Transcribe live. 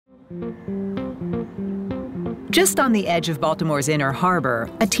Just on the edge of Baltimore's Inner Harbor,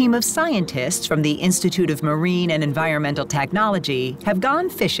 a team of scientists from the Institute of Marine and Environmental Technology have gone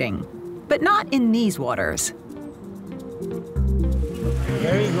fishing, but not in these waters.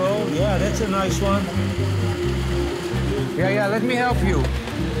 There you go. Yeah, that's a nice one. Yeah, let me help you.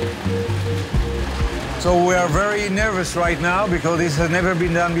 So we are very nervous right now because this has never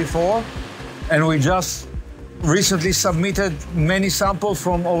been done before. And we just recently submitted many samples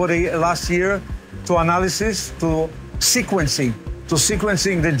from over the last year to analysis, to sequencing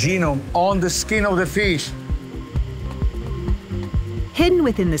the genome on the skin of the fish. Hidden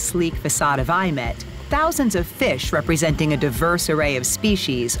within the sleek facade of IMET, thousands of fish representing a diverse array of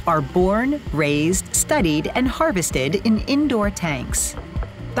species are born, raised, studied, and harvested in indoor tanks.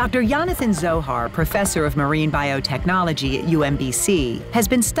 Dr. Yonathan Zohar, professor of marine biotechnology at UMBC, has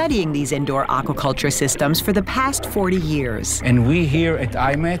been studying these indoor aquaculture systems for the past 40 years. And we here at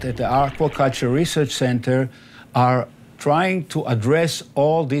IMET, at the Aquaculture Research Center, are trying to address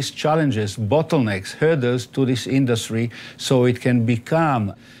all these challenges, bottlenecks, hurdles to this industry so it can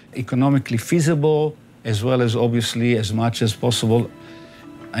become economically feasible, as well as obviously as much as possible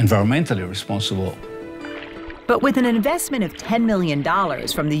environmentally responsible. But with an investment of $10 million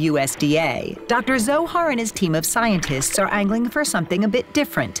from the USDA, Dr. Zohar and his team of scientists are angling for something a bit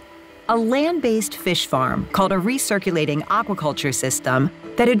different. A land-based fish farm called a recirculating aquaculture system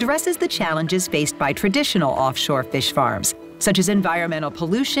that addresses the challenges faced by traditional offshore fish farms, such as environmental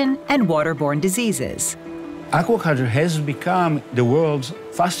pollution and waterborne diseases. Aquaculture has become the world's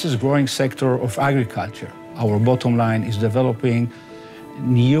fastest growing sector of agriculture. Our bottom line is developing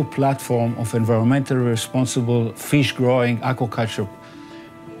new platform of environmentally responsible fish-growing aquaculture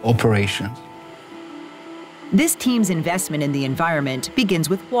operations. This team's investment in the environment begins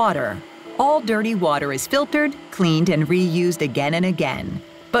with water. All dirty water is filtered, cleaned, and reused again and again.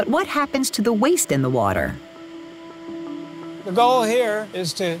 But what happens to the waste in the water? The goal here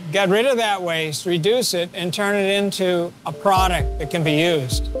is to get rid of that waste, reduce it, and turn it into a product that can be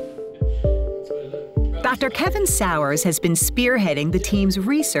used. Dr. Kevin Sowers has been spearheading the team's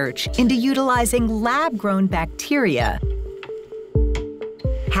research into utilizing lab-grown bacteria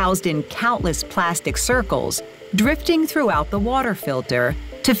housed in countless plastic circles, drifting throughout the water filter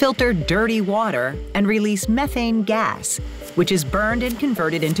to filter dirty water and release methane gas, which is burned and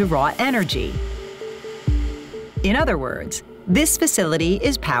converted into raw energy. In other words, this facility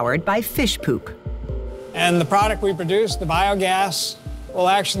is powered by fish poop. And the product we produce, the biogas, will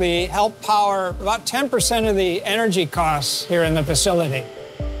actually help power about 10% of the energy costs here in the facility.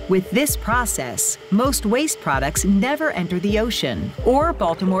 With this process, most waste products never enter the ocean or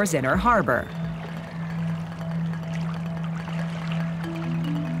Baltimore's Inner Harbor.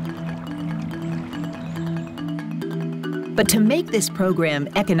 But to make this program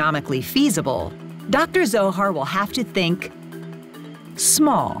economically feasible, Dr. Zohar will have to think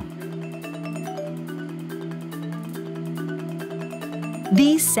small.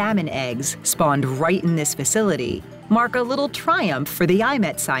 These salmon eggs, spawned right in this facility, mark a little triumph for the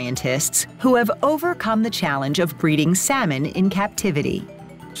IMET scientists who have overcome the challenge of breeding salmon in captivity.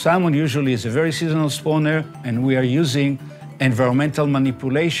 Salmon usually is a very seasonal spawner, and we are using environmental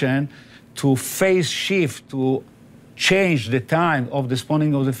manipulation to phase shift, to change the time of the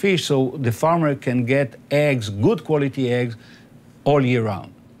spawning of the fish so the farmer can get eggs, good quality eggs, all year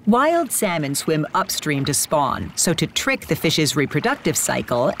round. Wild salmon swim upstream to spawn, so to trick the fish's reproductive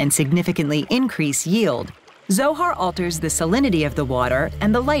cycle and significantly increase yield, Zohar alters the salinity of the water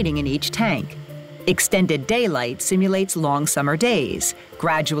and the lighting in each tank. Extended daylight simulates long summer days,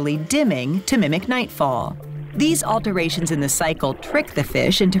 gradually dimming to mimic nightfall. These alterations in the cycle trick the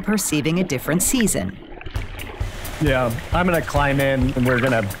fish into perceiving a different season. Yeah, I'm gonna climb in and we're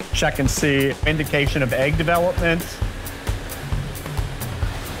gonna check and see indication of egg development.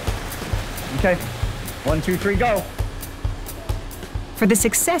 Okay, 1, 2, 3, go. For the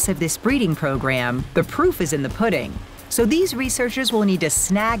success of this breeding program, the proof is in the pudding. So these researchers will need to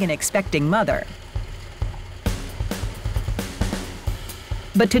snag an expecting mother.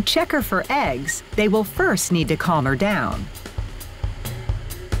 But to check her for eggs, they will first need to calm her down.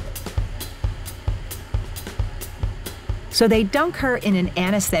 So they dunk her in an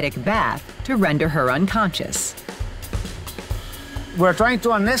anesthetic bath to render her unconscious. We're trying to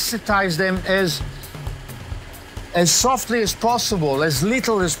anesthetize them as softly as possible, as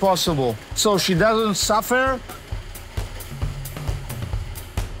little as possible, so she doesn't suffer.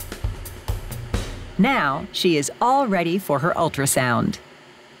 Now she is all ready for her ultrasound.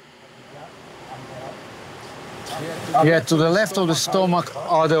 Yeah, to the left of the stomach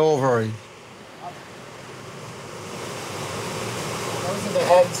are the ovary. Those are the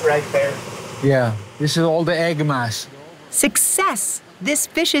eggs mass right there. Yeah, this is all the egg mass. Success! This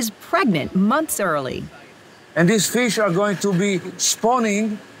fish is pregnant months early. And these fish are going to be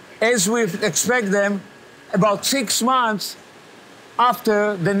spawning, as we expect them, about 6 months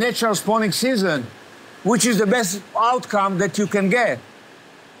after the natural spawning season, which is the best outcome that you can get.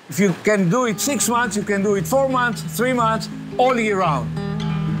 If you can do it 6 months, you can do it 4 months, 3 months, all year round.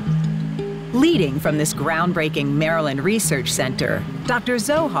 Leading from this groundbreaking Maryland Research Center, Dr.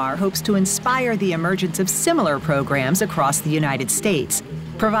 Zohar hopes to inspire the emergence of similar programs across the United States,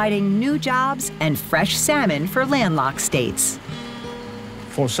 providing new jobs and fresh salmon for landlocked states.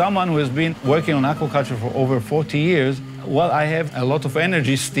 For someone who has been working on aquaculture for over 40 years, well, I have a lot of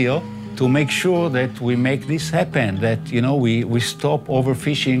energy still to make sure that we make this happen, that, we stop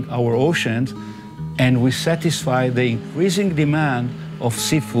overfishing our oceans and we satisfy the increasing demand of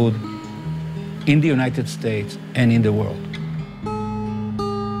seafood in the United States and in the world.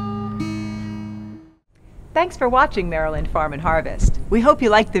 Thanks for watching Maryland Farm and Harvest. We hope you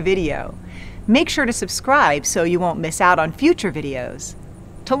liked the video. Make sure to subscribe so you won't miss out on future videos.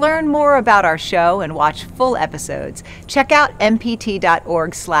 To learn more about our show and watch full episodes, check out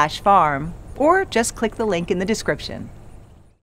mpt.org/farm or just click the link in the description.